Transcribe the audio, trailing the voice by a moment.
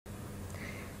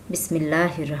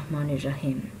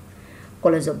बिस्मिल्लाहिर्रहमानिर्रहीम।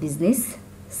 College of business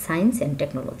science and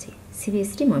technology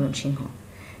CBST-MYMENSINGH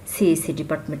CEC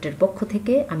डिपार्टमेंटेर पक्ष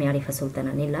थेके आमी आरिफा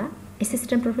सुल्ताना नीला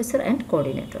assistant professor and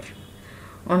coordinator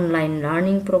online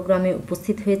learning प्रोग्रामे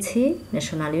उपस्थित हয়েছি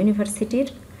ন্যাশনাল ইউনিভার্সিটির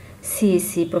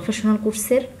CEC প্রফেশনাল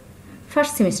কোর্সের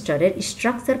ফার্স্ট সেমিস্টারের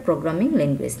স্ট্রাকচার প্রোগ্রামিং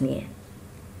ল্যাঙ্গুয়েজ নিয়ে।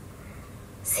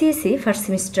 CEC ফার্স্ট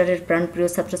সেমিস্টারের প্রাণপ্রিয়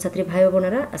ছাত্রছাত্রী ভাই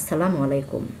বোনেরা আসসালামু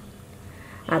আলাইকুম।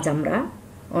 আজ আমরা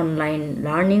অনলাইন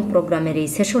লার্নিং প্রোগ্রামের এই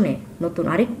সেশনে নতুন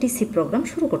আরেকটি সি প্রোগ্রাম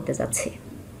শুরু করতে যাচ্ছি।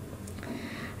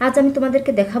 আজ আমি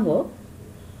তোমাদেরকে দেখাবো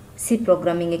সি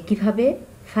প্রোগ্রামিংয়ে কিভাবে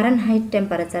ফারেনহাইট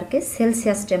টেম্পারেচারকে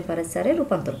সেলসিয়াস টেম্পারেচারে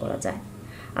রূপান্তর করা যায়,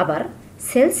 আবার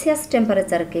সেলসিয়াস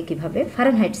টেম্পারেচারকে কিভাবে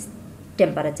ফারেনহাইট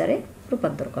টেম্পারেচারে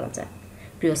রূপান্তর করা যায়।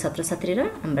 প্রিয় ছাত্রছাত্রীরা,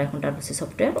 আমরা এখন টার্বোসি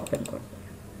সফটওয়্যার ওপেন করব।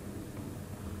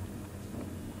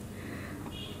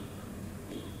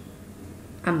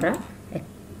 আমরা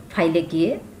ফাইলে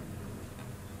গিয়ে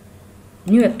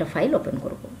নিউ একটা ফাইল ওপেন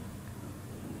করব।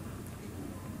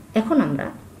 এখন আমরা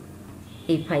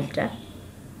এই ফাইলটার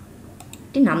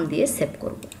একটি নাম দিয়ে সেভ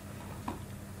করব।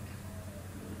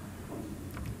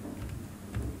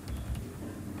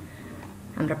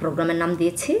 আমরা প্রোগ্রামের নাম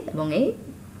দিয়েছি এবং এই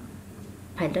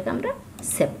ফাইলটাকে আমরা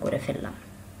সেভ করে ফেললাম।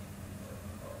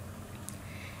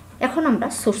 এখন আমরা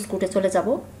সোর্স কোডে চলে যাব।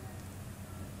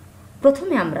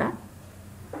 প্রথমে আমরা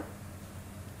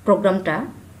প্রোগ্রামটা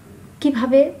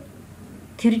কিভাবে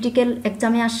থিওরিটিক্যাল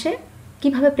এক্সামে আসে,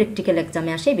 কিভাবে প্র্যাকটিক্যাল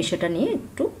এক্সামে আসে এই বিষয়টা নিয়ে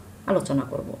একটু আলোচনা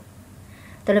করব।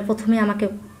 তাহলে প্রথমে আমাকে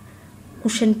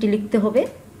কোশ্চেনটি লিখতে হবে।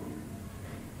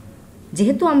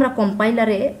 যেহেতু আমরা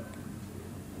কম্পাইলারে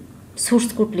সোর্স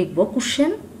কোড লিখব,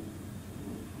 কোশ্চেন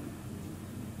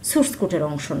সোর্স কোডের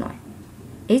অংশ নয়,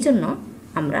 এই জন্য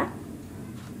আমরা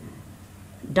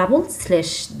ডাবল স্ল্যাশ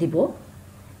দিব,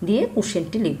 দিয়ে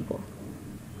কোশ্চেনটি লিখব।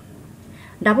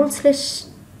 ডাবল স্ল্যাশ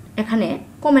এখানে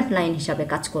কমেন্ট লাইন হিসাবে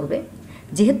কাজ করবে,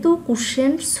 যেহেতু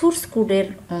কোশ্চেন সোর্স কোডের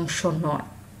অংশ নয়,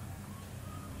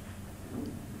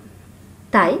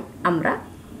 তাই আমরা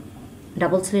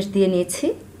ডাবল স্ল্যাশ দিয়ে নিয়েছি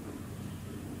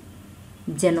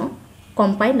যেন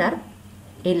কম্পাইলার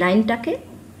এই লাইনটাকে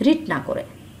রিড না করে।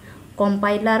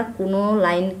 কম্পাইলার কোনো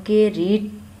লাইনকে রিড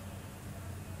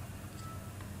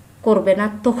করবে না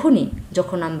তখনই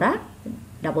যখন আমরা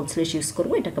ডাবল স্ল্যাশ ইউজ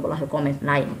করব, এটাকে বলা হয় কমেন্ট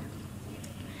লাইন।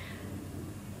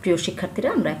 প্রিয় শিক্ষার্থীরা,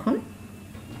 আমরা এখন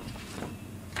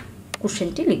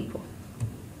কোশ্চেনটি লিখব।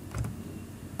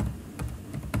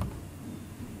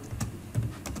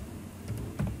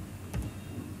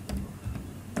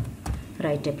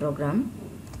 Write a program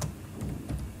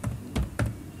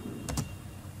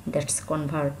that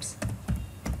converts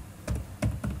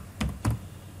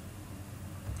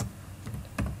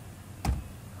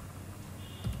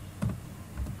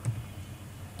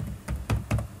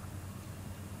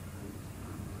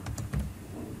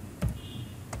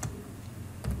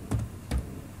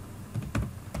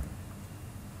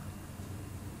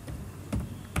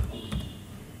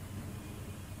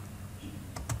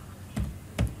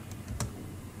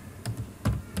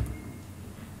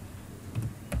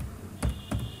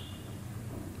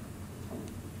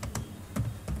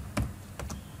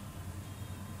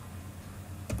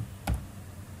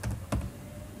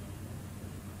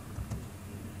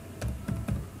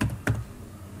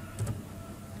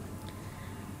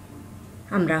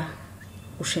আমরা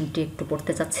কোশ্চেনটি একটু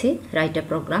পড়তে চাচ্ছি। Write a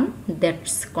programme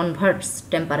that's converts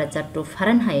temperature two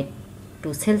Fahrenheit two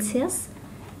Celsius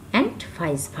and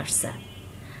vice versa.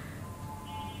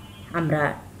 আমরা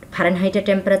ফারেনহাইটে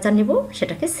টেম্পারেচার নিব,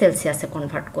 সেটাকে সেলসিয়াসে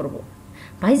কনভার্ট করব।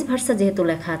 ভাইস ভার্সা যেহেতু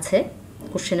লেখা আছে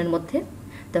কোশ্চেনের মধ্যে,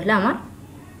 তাহলে আমার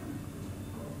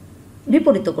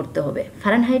বিপরীত করতে হবে।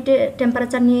 ফারেনহাইটে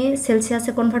টেম্পারেচার নিয়ে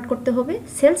সেলসিয়াসে কনভার্ট করতে হবে,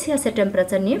 সেলসিয়াসে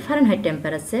টেম্পারেচার নিয়ে ফারেনহাইট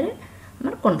টেম্পারেচারে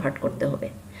আমার কনভার্ট করতে হবে।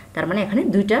 তার মানে এখানে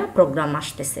দুইটা প্রোগ্রাম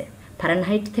আসতেছে,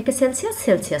 ফারেনহাইট থেকে সেলসিয়াস,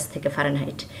 সেলসিয়াস থেকে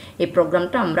ফারেনহাইট। এই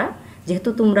প্রোগ্রামটা আমরা, যেহেতু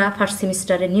তোমরা ফার্স্ট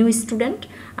সেমিস্টারে নিউ স্টুডেন্ট,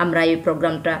 আমরা এই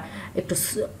প্রোগ্রামটা একটু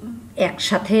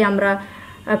একসাথে আমরা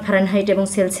ফারেনহাইট এবং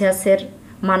সেলসিয়াসের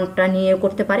মানটা নিয়ে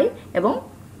করতে পারি এবং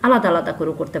আলাদা আলাদা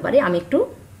করেও করতে পারি। আমি একটু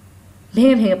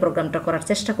ভেঙে ভেঙে প্রোগ্রামটা করার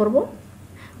চেষ্টা করব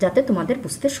যাতে তোমাদের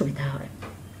বুঝতে সুবিধা হয়।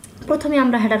 প্রথমে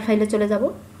আমরা হেডার ফাইলে চলে যাব।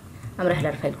 আমরা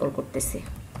হেডার ফাইল কল করতেছি।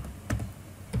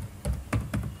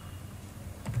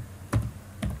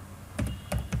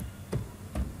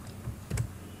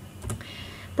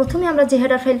 প্রথমে আমরা যে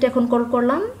হেডার ফাইলটা এখন কল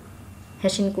করলাম,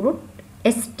 hash include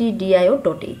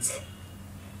stdio.h।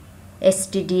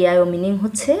 stdio meaning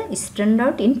হচ্ছে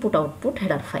standard input output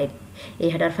header file. এই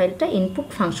হেডার ফাইলটা ইনপুট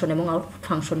ফাংশন এবং আউটপুট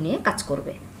ফাংশন নিয়ে কাজ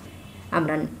করবে।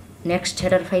 আমরা নেক্সট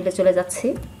হেডার ফাইলে চলে যাচ্ছি।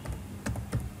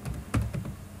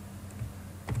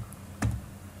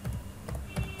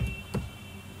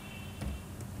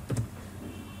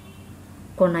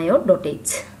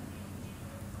 conayo.h।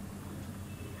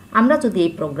 আমরা যদি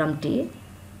এই প্রোগ্রামটি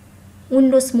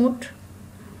উইন্ডোজ মোড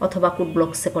অথবা কোড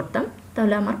ব্লকসে করতাম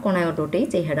তাহলে আমার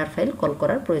conayo.h এই হেডার ফাইল কল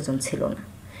করার প্রয়োজন ছিল না।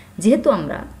 যেহেতু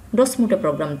আমরা ডস মোডে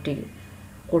প্রোগ্রামটি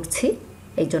করছি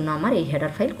এই জন্য আমার এই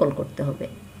হেডার ফাইল কল করতে হবে,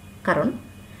 কারণ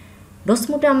ডস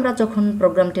মোডে আমরা যখন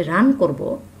প্রোগ্রামটি রান করব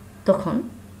তখন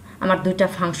আমার দুইটা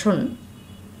ফাংশন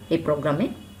এই প্রোগ্রামে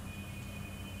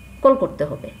কল করতে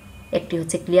হবে। একটি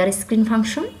হচ্ছে ক্লিয়ার স্ক্রিন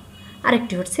ফাংশন আর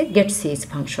একটি হচ্ছে gate CH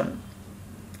function.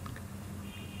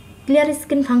 Clear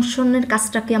screen ফাংশনের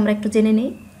কাজটাকে আমরা একটু জেনে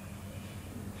নিই।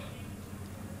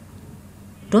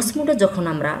 ডস মোডে যখন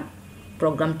আমরা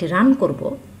প্রোগ্রামটি রান করব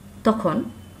তখন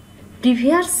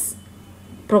প্রিভিয়াস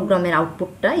প্রোগ্রামের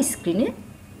আউটপুটটা স্ক্রিনে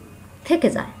থেকে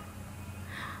যায়।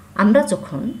 আমরা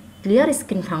যখন ক্লিয়ার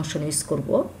স্ক্রিন ফাংশন ইউজ করব,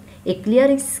 এই ক্লিয়ার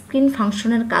স্ক্রিন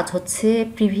ফাংশনের কাজ হচ্ছে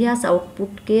প্রিভিয়াস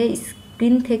আউটপুটকে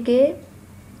স্ক্রিন থেকে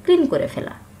ক্লিন করে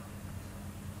ফেলা।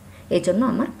 এই জন্য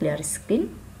আমার ক্লিয়ার স্ক্রিন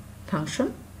ফাংশন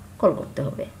কল করতে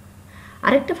হবে।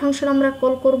 আরেকটা ফাংশন আমরা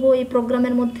কল করব এই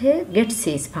প্রোগ্রামের মধ্যে, গেট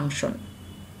সিএইচ ফাংশন।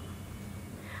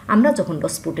 আমরা যখন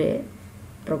ডসপুটে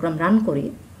প্রোগ্রাম রান করি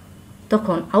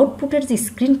তখন আউটপুটের যে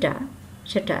স্ক্রিনটা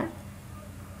সেটা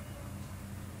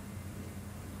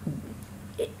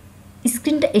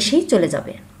স্ক্রিনটা এসেই চলে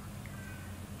যাবে।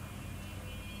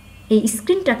 এই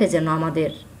স্ক্রিনটাকে যেন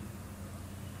আমাদের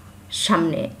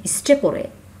সামনে স্টে করে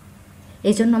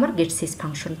এই জন্য আমার গেট সিএইচ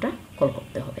ফাংশনটা কল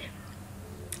করতে হবে।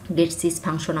 গেট সিএইচ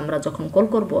ফাংশন আমরা যখন কল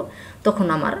করব তখন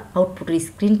আমার আউটপুটের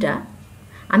স্ক্রিনটা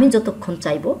আমি যতক্ষণ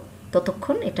চাইব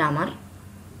ততক্ষণ এটা আমার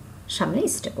সামনে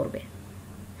স্টে করবে।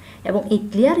 এবং এই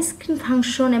ক্লিয়ার স্ক্রিন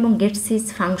ফাংশন এবং গেট সিএইচ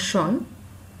ফাংশন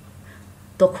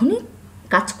তখনই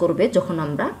কাজ করবে যখন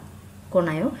আমরা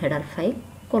conayo হেডার ফাইল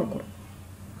কল করব।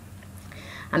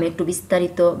 আমি একটু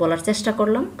বিস্তারিত বলার চেষ্টা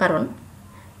করলাম, কারণ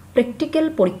প্র্যাকটিক্যাল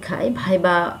পরীক্ষায়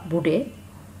ভাইবা বোর্ডে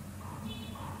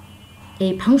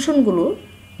এই ফাংশনগুলো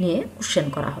নিয়ে কোশ্চেন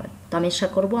করা হয়। তো আমি আশা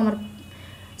করব আমার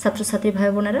ছাত্রছাত্রী ভাই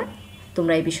বোনেরা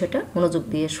তোমরা এই বিষয়টা মনোযোগ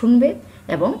দিয়ে শুনবে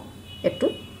এবং একটু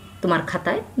তোমার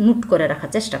খাতায় নোট করে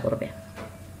রাখার চেষ্টা করবে।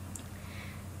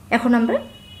 এখন আমরা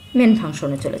মেন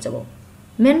ফাংশনে চলে যাব।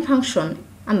 মেন ফাংশন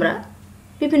আমরা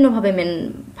বিভিন্নভাবে মেন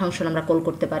ফাংশন আমরা কল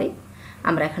করতে পারি।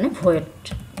 আমরা এখানে ভয়েড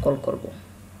কল করব।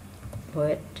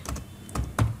 ভয়েড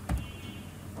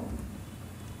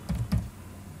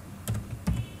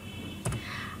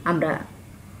আমরা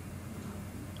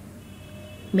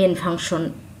মেন ফাংশন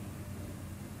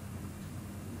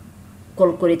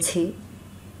কল করেছি।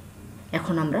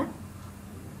 এখন আমরা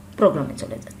প্রোগ্রামে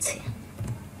চলে যাচ্ছি।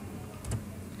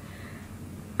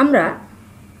 আমরা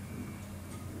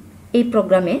এই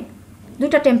প্রোগ্রামে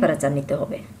দুটা টেম্পারেচার নিতে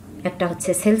হবে, একটা হচ্ছে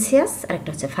সেলসিয়াস আর একটা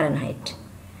হচ্ছে ফারেনহাইট।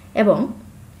 এবং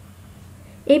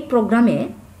এই প্রোগ্রামে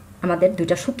আমাদের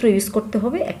দুইটা সূত্র ইউজ করতে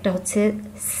হবে, একটা হচ্ছে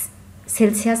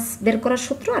সেলসিয়াস বের করার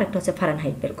সূত্র আর একটা হচ্ছে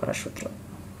ফারেনহাইট বের করার সূত্র।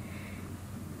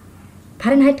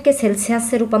 ফারেনহাইটকে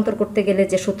সেলসিয়াসে রূপান্তর করতে গেলে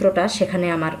যে সূত্রটা, সেখানে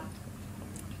আমার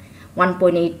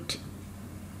 1.8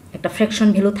 একটা ফ্র্যাকশন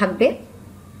ভ্যালু থাকবে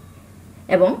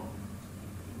এবং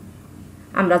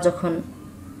আমরা যখন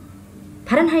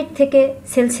ফারেনহাইট থেকে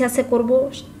সেলসিয়াসে করব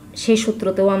সেই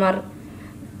সূত্রতেও আমার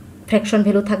ফ্র্যাকশন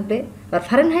ভ্যালু থাকবে, আর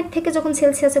ফারেনহাইট থেকে যখন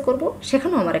সেলসিয়াসে করব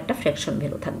সেখানেও আমার একটা ফ্র্যাকশন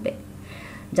ভ্যালু থাকবে,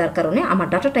 যার কারণে আমার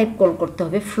ডাটা টাইপ কল করতে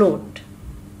হবে ফ্লোট।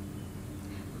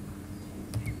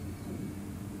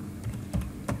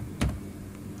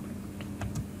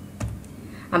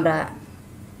 আমরা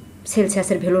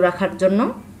সেলসিয়াসের ভ্যালু রাখার জন্য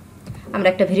আমরা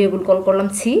একটা ভেরিয়েবল কল করলাম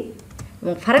সি,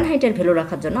 এবং ফারেনহাইটের ভ্যালু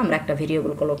রাখার জন্য আমরা একটা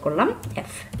ভেরিয়েবল কল করলাম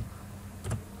এফ।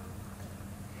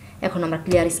 এখন আমরা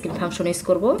ক্লিয়ার স্ক্রিন ফাংশন ইউজ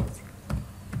করব।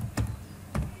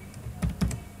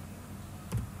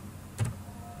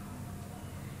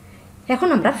 এখন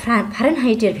আমরা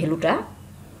ফারেনহাইটের ভ্যালুটা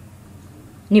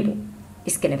নিব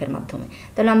স্ক্যানএফের মাধ্যমে।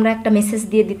 তাহলে আমরা একটা মেসেজ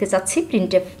দিয়ে দিতে চাচ্ছি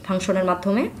প্রিন্টএফ ফাংশনের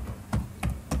মাধ্যমে।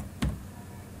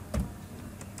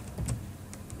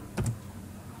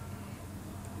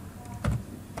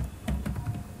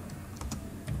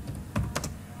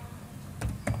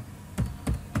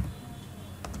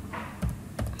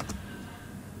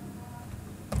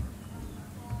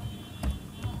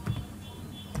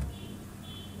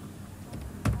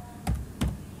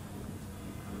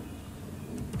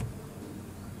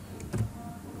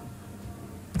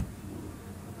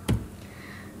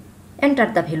 Enter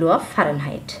the value of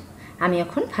Fahrenheit. আমি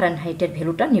এখন ফারেনহাইটের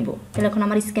ভ্যালুটা নিব। তাহলে এখন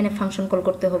আমার স্ক্যানএফ ফাংশন কল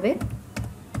করতে হবে।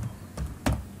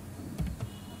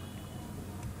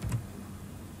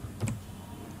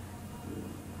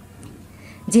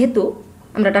 যেহেতু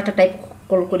আমরা ডাটা টাইপ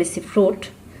কল করেছি ফ্লোট,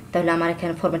 তাহলে আমার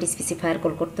এখানে ফরম্যাট স্পেসিফায়ার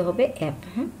কল করতে হবে এফ।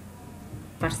 হ্যাঁ,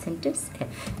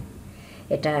 %f।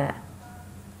 এটা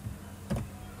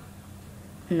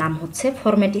নাম হচ্ছে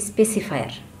ফরম্যাট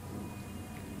স্পেসিফায়ার।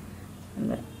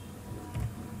 আমরা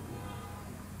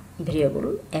ভেরিয়েবল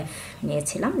এফ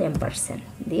নিয়েছিলাম, এম্পারসেন্ট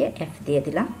দিয়ে এফ দিয়ে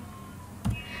দিলাম।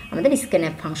 আমাদের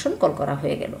স্ক্যানএফ ফাংশন কল করা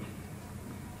হয়ে গেল।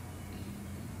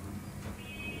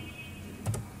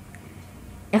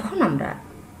 এখন আমরা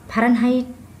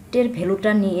ফারেনহাইটের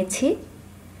ভ্যালুটা নিয়েছি।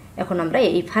 এখন আমরা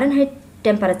এই ফারেনহাইট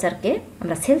টেম্পারেচারকে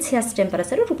আমরা সেলসিয়াস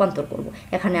টেম্পারেচারে রূপান্তর করব।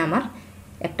 এখানে আমার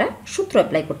একটা সূত্র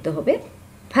অ্যাপ্লাই করতে হবে।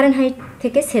 ফারেনহাইট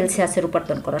থেকে সেলসিয়াসে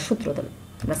রূপান্তর করার সূত্র দিল।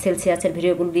 আমরা সেলসিয়াসের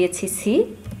ভেরিয়েবল দিয়েছি সি।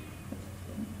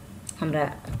 আমরা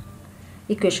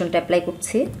ইকুয়েশনটা অ্যাপ্লাই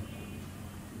করছি।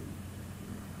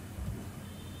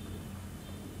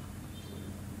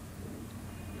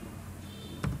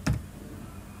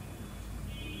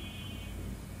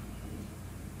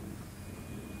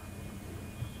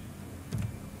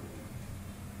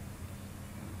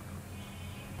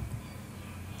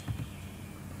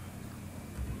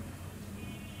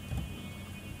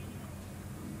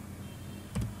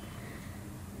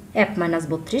 F -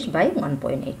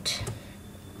 32/1.8।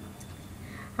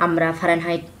 আমরা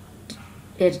ফারেনহাইট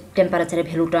এর টেম্পারেচারের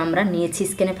ভ্যালুটা আমরা নিয়েছি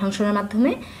স্ক্যানএফ ফাংশনের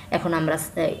মাধ্যমে। এখন আমরা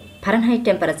ফারেনহাইট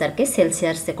টেম্পারেচারকে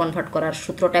সেলসিয়াসে কনভার্ট করার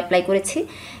সূত্রটা অ্যাপ্লাই করেছি।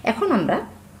 এখন আমরা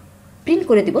প্রিন্ট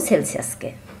করে দিব সেলসিয়াসকে।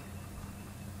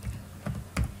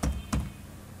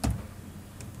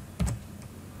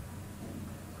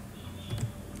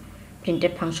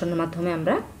 প্রিন্টের ফাংশনের মাধ্যমে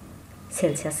আমরা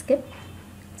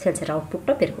সেলসিয়াসের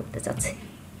আউটপুটটা বের করতে চাচ্ছি।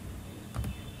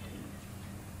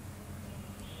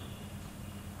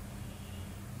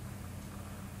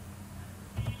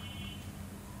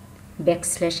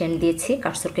 ব্যাকস্ল্যাশ n দিয়েছি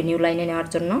কার্সরকে নিউ লাইনে নেওয়ার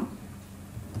জন্য।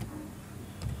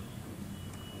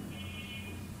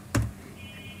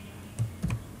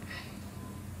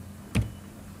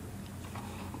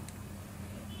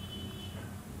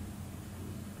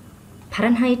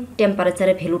 ফারেনহাইট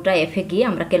টেম্পারেচারের ভ্যালুটা এফে গিয়ে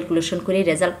আমরা ক্যালকুলেশন করে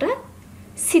রেজাল্টটা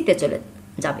সিতে চলে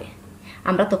যাবে।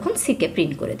 আমরা তখন সিকে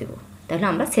প্রিন্ট করে দেব। তাহলে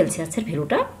আমরা সেলসিয়াসের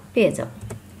ভ্যালুটা পেয়ে যাব।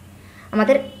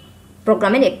 আমাদের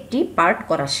প্রোগ্রামের একটি পার্ট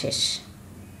করা শেষ।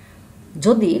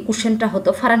 যদি কোশ্চেনটা হতো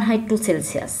ফারেনহাইট টু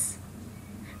সেলসিয়াস,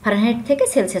 ফারেনহাইট থেকে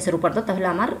সেলসিয়াসের রূপান্তর, তাহলে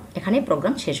আমার এখানে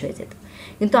প্রোগ্রাম শেষ হয়ে যেত।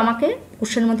 কিন্তু আমাকে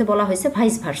কোশ্চেনের মধ্যে বলা হয়েছে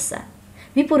ভাইস ভার্সা,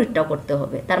 বিপরীতটাও করতে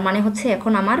হবে। তার মানে হচ্ছে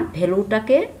এখন আমার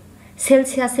ভ্যালুটাকে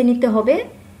সেলসিয়াসে নিতে হবে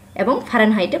এবং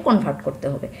ফারেনহাইটে কনভার্ট করতে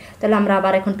হবে। তাহলে আমরা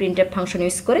আবার এখন প্রিন্টএফ ফাংশন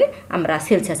ইউজ করে আমরা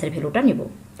সেলসিয়াসের ভ্যালুটা নিব।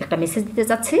 একটা মেসেজ দিতে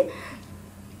চাচ্ছি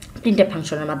প্রিন্টএফ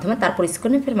ফাংশনের মাধ্যমে, তারপর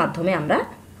স্ক্যানএফের মাধ্যমে আমরা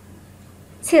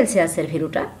সেলসিয়াসের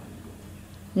ভ্যালুটা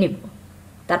নিব।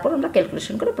 তারপর আমরা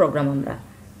ক্যালকুলেশন করে প্রোগ্রাম আমরা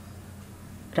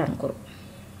রান করব।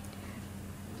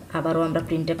 আবারও আমরা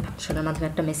প্রিন্টএফ ফাংশনের মাধ্যমে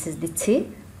একটা মেসেজ দিচ্ছি,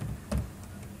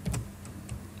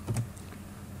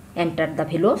 enter the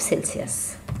value of Celsius.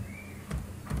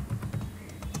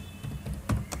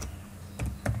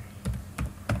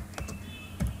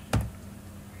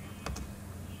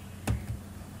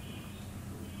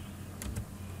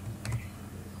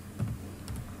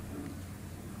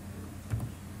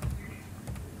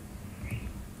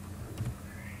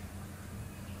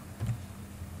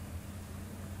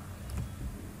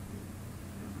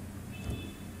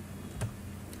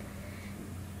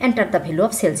 Enter the value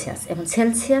of Celsius. এখন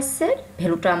সেলসিয়াসের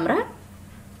ভ্যালুটা আমরা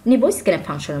নিব স্ক্যানএফ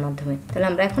ফাংশনের মাধ্যমে। তাহলে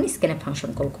আমরা এখন স্ক্যানএফ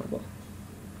ফাংশন কল করব।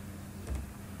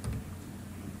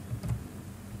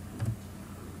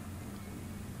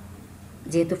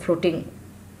 যেহেতু ফ্লোটিং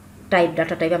টাইপ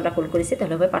ডাটা টাইপ আমরা কল করেছি,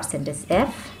 তাহলে হবে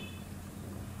 %f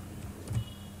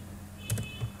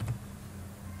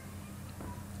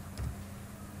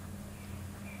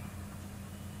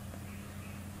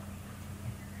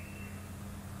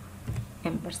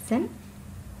এম্পারসেন্ট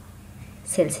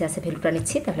সেলসিয়াসে ভ্যালুটা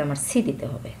নিচ্ছি, তাহলে আমার সি দিতে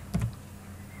হবে।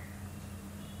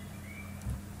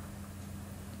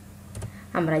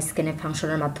 আমরা স্ক্যানএফ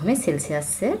ফাংশনের মাধ্যমে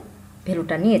সেলসিয়াসের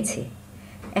ভ্যালুটা নিয়েছি।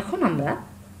 এখন আমরা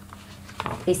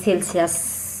এই সেলসিয়াস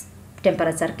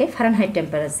টেম্পারেচারকে ফারেনহাইট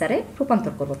টেম্পারেচারে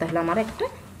রূপান্তর করব। তাহলে আমার একটা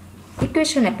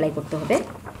ইকুয়েশন অ্যাপ্লাই করতে হবে।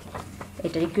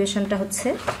 এটার ইকুয়েশনটা হচ্ছে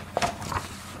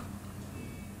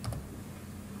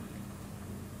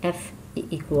F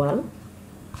equal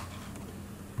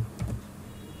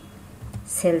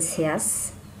Celsius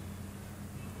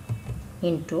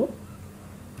into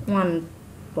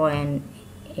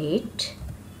 1.8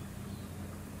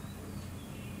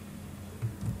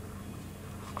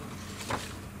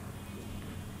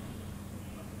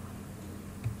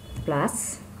 plus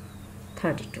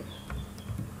 32।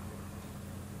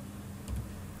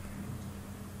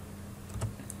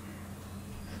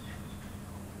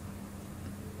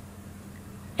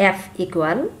 F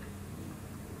equal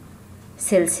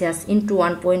Celsius into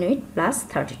 1.8 plus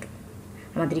 32।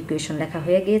 আমাদের ইকুয়েশন লেখা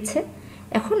হয়ে গিয়েছে।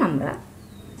 এখন আমরা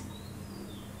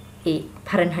এই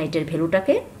ফারেনহাইটের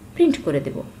ভ্যালুটাকে প্রিন্ট করে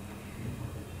দেব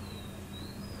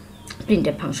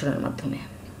প্রিন্টএফ ফাংশনের মাধ্যমে।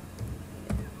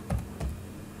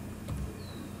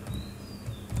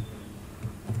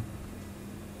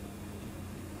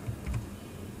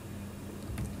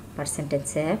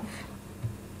 %f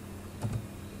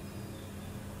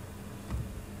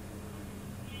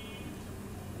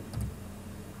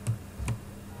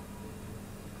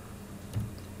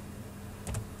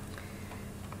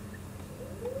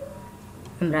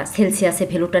আমরা সেলসিয়াসের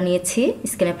ভ্যালুটা নিয়েছি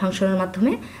স্ক্যানএফ ফাংশনের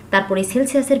মাধ্যমে। তারপরে এই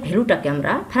সেলসিয়াসের ভ্যালুটাকে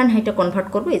আমরা ফারেনহাইটে কনভার্ট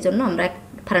করব। এই জন্য আমরা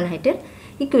ফারেনহাইটের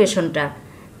ইকুয়েশনটা,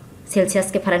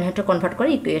 সেলসিয়াসকে ফারেনহাইটে কনভার্ট করে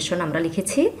ইকুয়েশন আমরা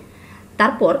লিখেছি।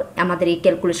 তারপর আমাদের এই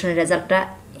ক্যালকুলেশনের রেজাল্টটা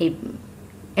এই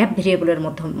এফ ভেরিয়েবলের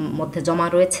মধ্যে জমা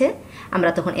রয়েছে। আমরা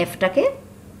তখন এফটাকে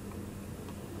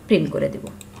প্রিন্ট করে দেব।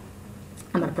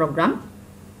 আমার প্রোগ্রাম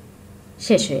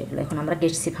শেষ হয়ে গেল। এখন আমরা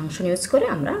গেট সি ফাংশন ইউজ করে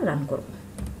আমরা রান করব।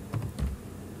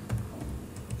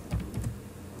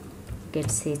 গেট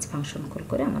সিএইচ ফাংশন কল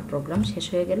করে আমার প্রোগ্রাম শেষ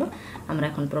হয়ে গেল। আমরা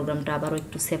এখন প্রোগ্রামটা আবারও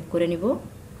একটু সেভ করে নিব।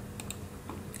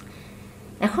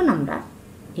 এখন আমরা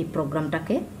এই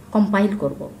প্রোগ্রামটাকে কম্পাইল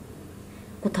করব।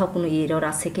 কোথাও কোনো এরর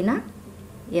আছে কিনা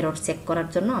এরর চেক করার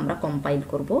জন্য আমরা কম্পাইল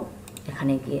করব।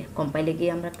 এখানে গিয়ে কম্পাইলে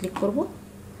গিয়ে আমরা ক্লিক করব।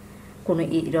 কোনো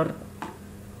এরর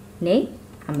নেই।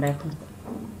 আমরা এখন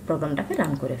প্রোগ্রামটাকে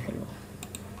রান করে ফেলব।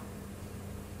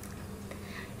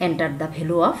 Enter the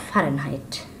value of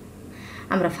Fahrenheit.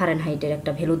 আমরা ফারেনহাইটের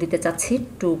একটা ভ্যালু দিতে চাচ্ছি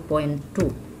 2.2।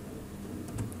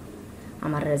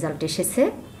 আমার রেজাল্ট এসেছে।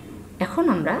 এখন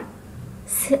আমরা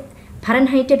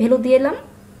ফারেনহাইটে ভ্যালু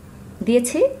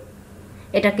দিয়েছি,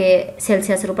 এটাকে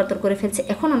সেলসিয়াসে রূপান্তর করে ফেলছি।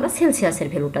 এখন আমরা সেলসিয়াসের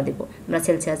ভ্যালুটা দেব। আমরা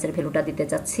সেলসিয়াসের ভ্যালুটা দিতে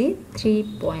চাচ্ছি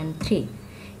 3.3।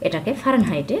 এটাকে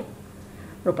ফারেনহাইটে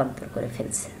রূপান্তর করে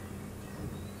ফেলছে।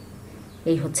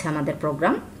 এই হচ্ছে আমাদের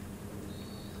প্রোগ্রাম।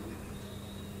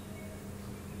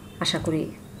 আশা করি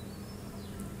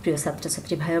প্রিয়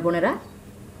ছাত্রছাত্রী ভাই বোনেরা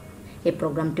এই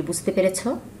প্রোগ্রামটি বুঝতে পেরেছ।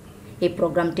 এই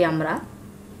প্রোগ্রামটি আমরা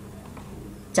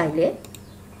চাইলে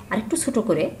আরেকটু ছোট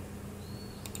করে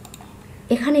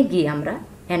এখানে গিয়ে আমরা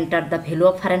enter the value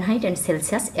of Fahrenheit and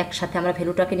Celsius একসাথে আমরা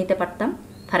ভ্যালুটাকে নিতে পারতাম,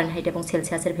 ফারেনহাইট এবং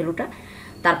সেলসিয়াসের ভ্যালুটা।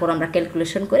 তারপর আমরা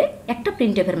ক্যালকুলেশন করে একটা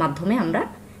প্রিন্টএফের মাধ্যমে আমরা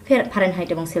ফারেনহাইট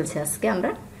এবং সেলসিয়াসকে আমরা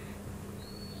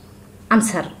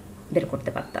আনসার বের করতে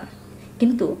পারতাম।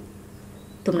 কিন্তু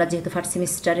তোমরা যেহেতু ফার্স্ট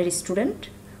সেমিস্টারের স্টুডেন্ট,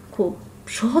 খুব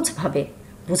সহজভাবে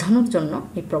বোঝানোর জন্য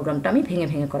এই প্রোগ্রামটা আমি ভেঙে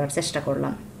ভেঙে করার চেষ্টা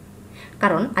করলাম।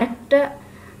 কারণ আরেকটা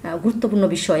গুরুত্বপূর্ণ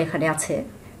বিষয় এখানে আছে।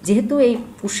 যেহেতু এই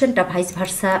কোশ্চেনটা ভাইস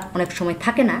ভার্সা অনেক সময়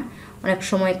থাকে না, অনেক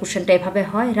সময় কোশ্চেনটা এভাবে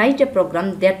হয়, write a program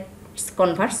that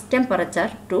converts temperature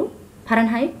two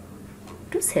Fahrenheit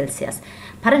two Celsius.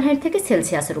 Fahrenheit থেকে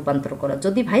সেলসিয়াসে রূপান্তর করো।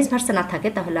 যদি ভাইস ভার্সা না থাকে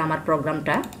তাহলে আমার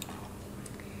প্রোগ্রামটা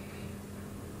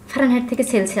ফারেনহাইট থেকে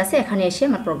সেলসিয়াসে এখানে এসে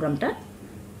আমার প্রোগ্রামটা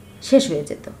শেষ হয়ে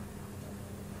যেত।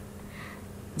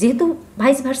 যেহেতু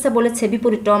ভাইস ভার্সা বলেছে,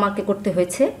 বিপরীতটাও আমাকে করতে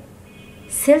হয়েছে।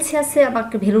 সেলসিয়াসে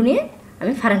আমাকে ভ্যালু নিয়ে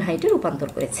আমি ফারেনহাইটে রূপান্তর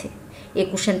করেছি। এই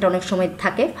কোশ্চেনটা অনেক সময়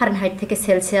থাকে ফারেনহাইট থেকে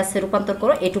সেলসিয়াসে রূপান্তর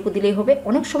করো, এইটুকু দিলেই হবে।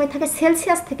 অনেক সময় থাকে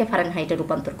সেলসিয়াস থেকে ফারেনহাইটে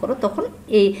রূপান্তর করো, তখন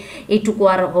এইটুকু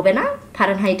আর হবে না,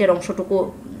 ফারেনহাইটের অংশটুকু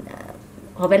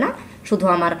হবে না। শুধু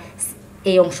আমার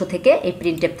এই অংশ থেকে, এই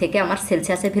প্রিন্টএফ থেকে আমার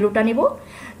সেলসিয়াসের ভ্যালুটা নিব,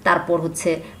 তারপর হচ্ছে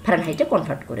ফারেনহাইটে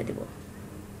কনভার্ট করে দেব।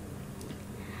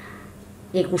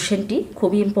 এই কোশ্চেনটি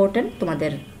খুবই ইম্পর্ট্যান্ট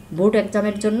তোমাদের বোর্ড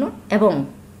এক্সামের জন্য এবং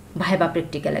ভাইবা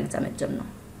প্র্যাকটিক্যাল এক্সামের জন্য।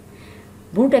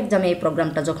 বোর্ড এক্সামে এই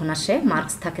প্রোগ্রামটা যখন আসে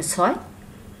মার্কস থাকে 6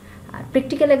 আর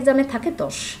প্র্যাকটিক্যাল এক্সামে থাকে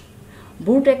 10।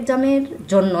 বোর্ড এক্সামের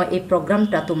জন্য এই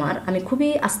প্রোগ্রামটা আমি খুবই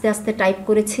আস্তে আস্তে টাইপ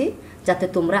করেছি, যাতে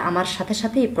তোমরা আমার সাথে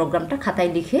সাথে এই প্রোগ্রামটা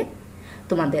খাতায় লিখে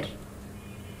তোমাদের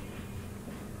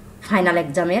ফাইনাল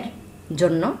এক্সামের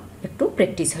জন্য একটু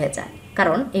প্র্যাকটিস হয়ে যায়।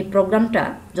 কারণ এই প্রোগ্রামটা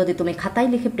যদি তুমি খাতায়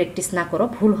লিখে প্র্যাকটিস না করো,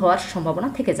 ভুল হওয়ার সম্ভাবনা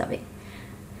থেকে যাবে।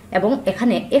 এবং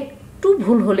এখানে একটু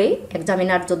ভুল হলেই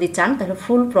এক্সামিনার যদি চান তাহলে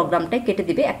ফুল প্রোগ্রামটাই কেটে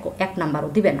দিবে, এক নাম্বারও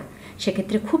দিবে না।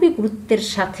 সেক্ষেত্রে খুবই গুরুত্বের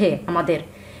সাথে আমাদের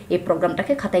এই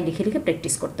প্রোগ্রামটাকে খাতায় লিখে লিখে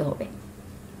প্র্যাকটিস করতে হবে।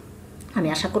 আমি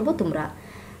আশা করব তোমরা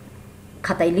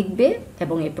খাতায় লিখবে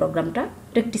এবং এই প্রোগ্রামটা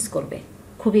প্র্যাকটিস করবে।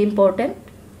 খুবই ইম্পর্ট্যান্ট।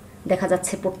 দেখা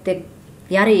যাচ্ছে প্রত্যেক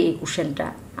ইয়ারে এই কোশ্চেনটা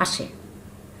আসে।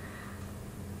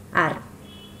 আর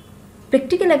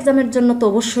প্র্যাকটিক্যাল এক্সামের জন্য তো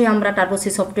অবশ্যই আমরা টার্বোসি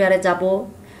সফটওয়্যারে যাব,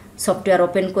 সফটওয়্যার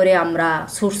ওপেন করে আমরা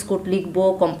সোর্স কোড লিখব,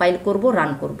 কম্পাইল করব,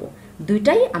 রান করব।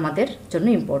 দুইটাই আমাদের জন্য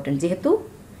ইম্পর্টেন্ট। যেহেতু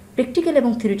প্র্যাকটিক্যাল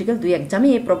এবং থিওরিটিক্যাল দুই এক্সামে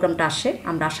এই প্রোগ্রামটা আসে,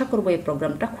 আমরা আশা করব এই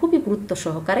প্রোগ্রামটা খুবই গুরুত্ব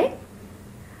সহকারে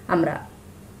আমরা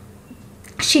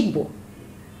শিখব।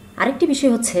 আরেকটি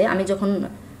বিষয় হচ্ছে, আমি যখন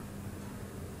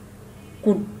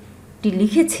কোড প্রোগ্রামটি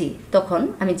লিখেছি তখন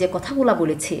আমি যে কথাগুলো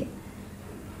বলেছি,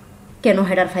 কেন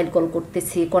হেডার ফাইল কল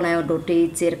করতেছি, কনায়ো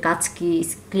ডটেজের কাজ কি,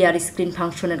 ক্লিয়ার স্ক্রিন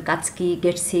ফাংশনের কাজ কি,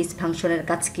 গেট সিজ ফাংশনের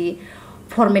কাজ কি,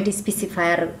 ফরম্যাট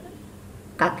স্পেসিফায়ার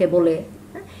কাকে বলে,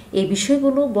 এই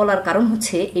বিষয়গুলো বলার কারণ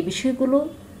হচ্ছে এই বিষয়গুলো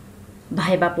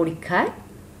ভাইবা পরীক্ষায়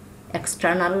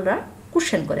এক্সটার্নালরা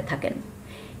কোশ্চেন করে থাকেন।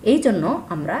 এই জন্য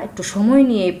আমরা একটু সময়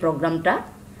নিয়ে এই প্রোগ্রামটা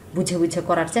বুঝে বুঝে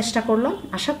করার চেষ্টা করলাম।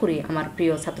 আশা করি আমার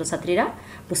প্রিয় ছাত্রছাত্রীরা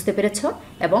বুঝতে পেরেছ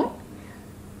এবং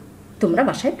তোমরা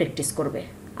বাসায় প্র্যাকটিস করবে।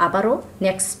 আবারও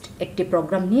নেক্সট একটি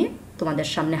প্রোগ্রাম নিয়ে তোমাদের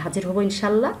সামনে হাজির হব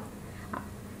ইনশাল্লাহ।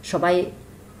 সবাই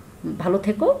ভালো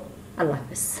থেকো। আল্লাহ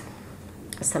হাফেজ।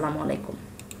 আসসালামু আলাইকুম।